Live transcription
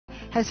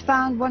has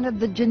found one of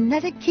the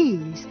genetic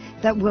keys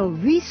that will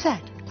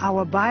reset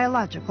our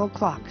biological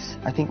clocks.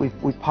 I think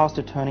we've passed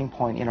a turning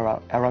point in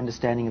our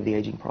understanding of the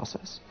aging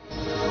process.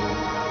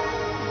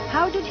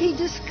 How did he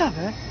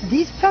discover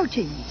these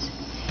proteins?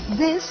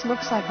 This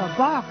looks like a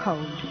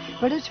barcode,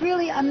 but it's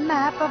really a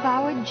map of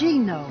our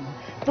genome,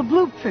 the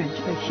blueprint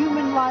for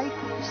human life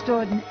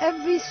stored in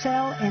every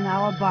cell in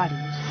our bodies.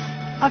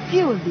 A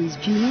few of these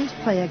genes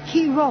play a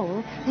key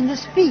role in the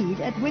speed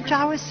at which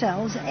our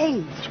cells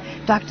age.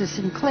 Dr.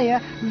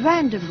 Sinclair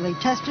randomly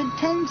tested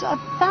tens of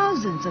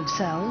thousands of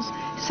cells,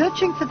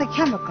 searching for the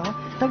chemical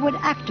that would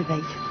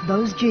activate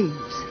those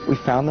genes. We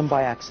found them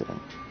by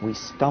accident. We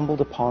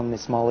stumbled upon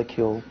this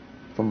molecule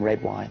from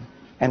red wine.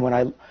 And when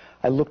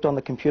I looked on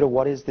the computer,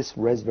 what is this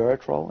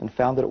resveratrol, and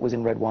found that it was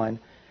in red wine,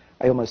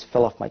 I almost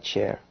fell off my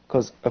chair.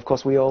 Because, of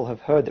course, we all have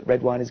heard that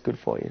red wine is good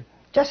for you.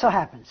 Just so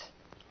happens,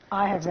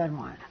 I have red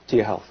wine. To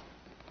your health.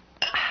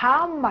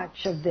 How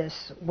much of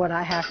this would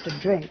I have to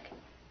drink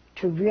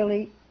to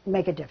really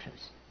make a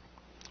difference?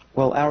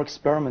 Well, our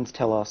experiments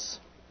tell us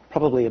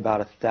probably about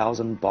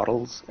 1,000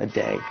 bottles a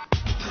day.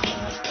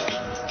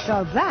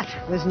 So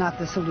that was not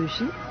the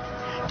solution.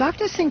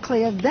 Dr.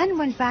 Sinclair then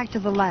went back to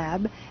the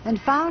lab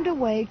and found a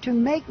way to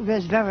make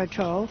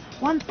resveratrol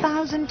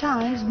 1,000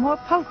 times more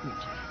potent.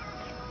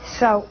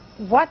 So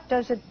what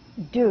does it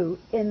do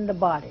in the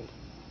body?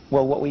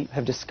 Well, what we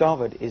have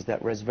discovered is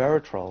that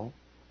resveratrol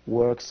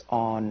works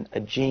on a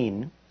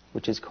gene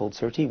which is called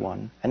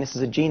SIRT1, and this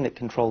is a gene that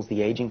controls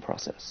the aging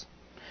process.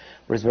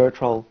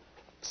 Resveratrol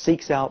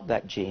seeks out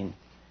that gene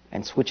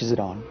and switches it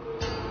on.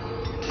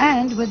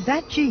 And with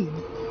that gene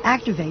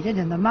activated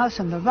in the mouse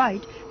on the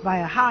right by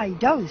a high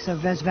dose of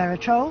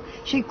resveratrol,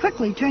 she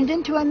quickly turned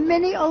into a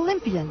mini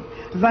Olympian,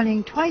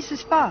 running twice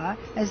as far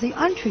as the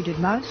untreated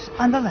mouse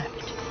on the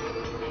left.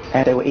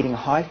 And they were eating a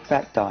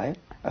high-fat diet,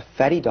 a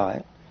fatty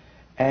diet,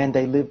 and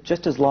they lived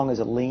just as long as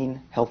a lean,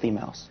 healthy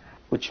mouse,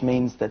 which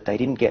means that they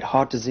didn't get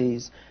heart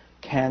disease,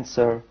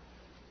 cancer,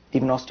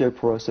 even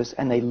osteoporosis,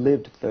 and they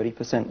lived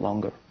 30%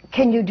 longer.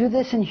 Can you do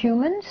this in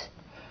humans?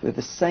 With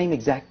the same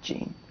exact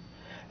gene.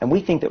 And we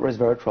think that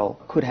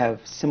resveratrol could have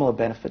similar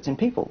benefits in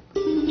people.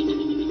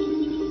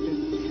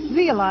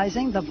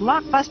 Realizing the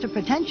blockbuster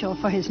potential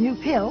for his new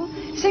pill,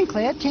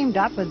 Sinclair teamed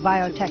up with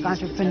biotech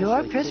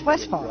entrepreneur Chris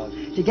Westphal,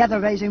 together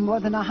raising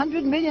more than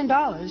 $100 million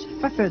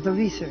for further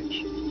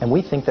research. And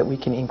we think that we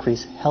can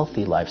increase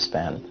healthy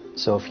lifespan.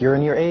 So if you're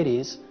in your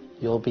 80s,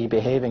 you'll be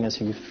behaving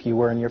as if you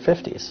were in your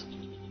 50s.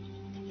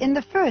 In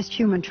the first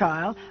human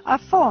trial, a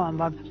form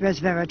of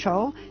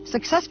resveratrol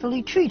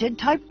successfully treated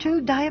type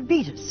 2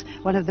 diabetes,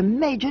 one of the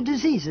major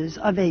diseases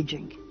of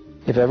aging.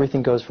 If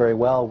everything goes very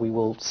well, we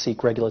will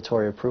seek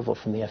regulatory approval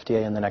from the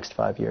FDA in the next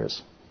 5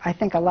 years. I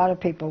think a lot of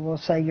people will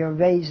say you're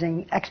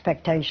raising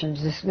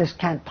expectations. This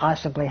can't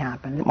possibly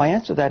happen. My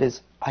answer to that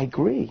is, I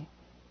agree,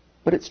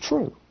 but it's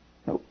true.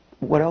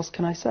 What else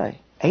can I say?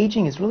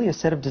 Aging is really a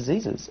set of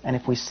diseases, and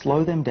if we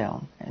slow them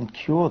down and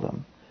cure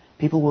them,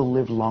 people will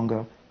live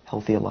longer,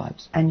 healthier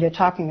lives. And you're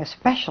talking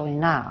especially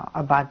now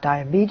about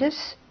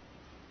diabetes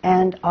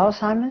and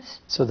Alzheimer's?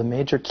 So the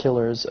major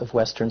killers of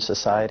Western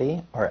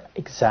society are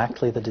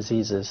exactly the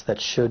diseases that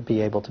should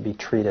be able to be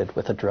treated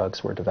with the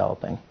drugs we're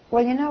developing.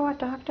 Well, you know what,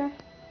 Doctor?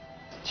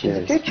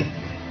 Cheers. The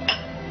future.